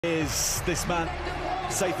Is this man,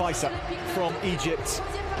 Seif Eissa from Egypt.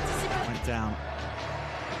 Went down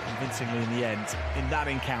convincingly in the end. In that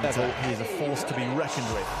encounter, he is a force to be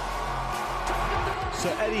reckoned with. So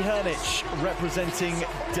Hrnic representing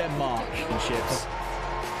Denmark in ships.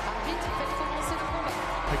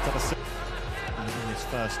 Picked up a in his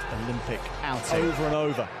first Olympic outing over and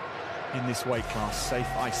over in this weight class.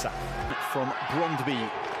 Seif Eissa from Brøndby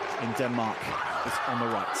in Denmark is on the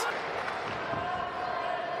right.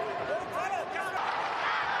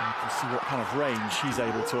 You can see what kind of range he's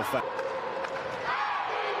able to affect.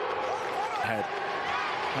 Head.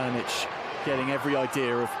 Hrnic getting every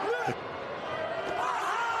idea of the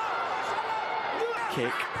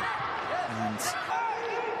kick, and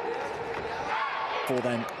for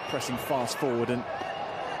then pressing fast forward and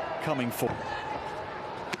coming forward.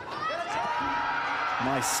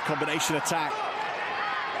 Nice combination attack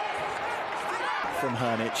from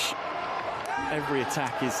Hrnic. Every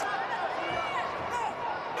attack is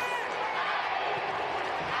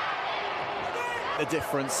a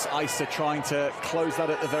difference. Eissa trying to close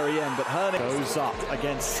that at the very end, but Hrnic goes up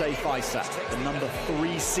against Seif Eissa, the number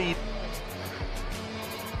 3 seed.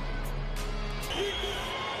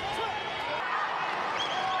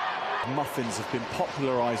 Muffins have been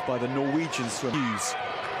popularised by the Norwegians to use,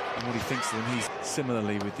 and what he thinks of them. He's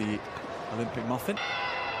similarly with the Olympic muffin.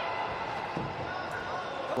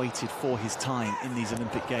 Waited for his time in these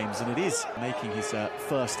Olympic Games, and it is making his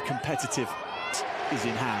first competitive is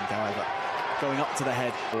in hand, however. Going up to the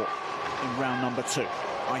head in round number 2.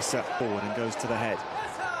 Eissa forward and goes to the head.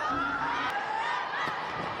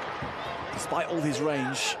 Despite all his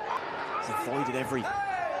range, he's avoided every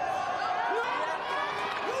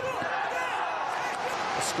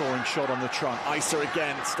scoring shot on the trunk. Eissa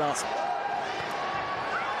again starts.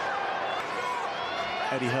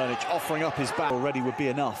 Hrnic offering up his back already would be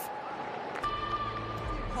enough.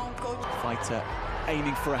 Fighter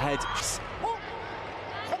aiming for a head.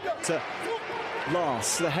 To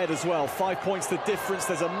last the head as well. 5 points the difference.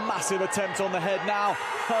 There's a massive attempt on the head now.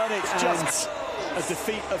 Hrnic just a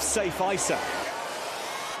defeat of Seif Eissa.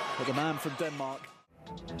 But the man from Denmark.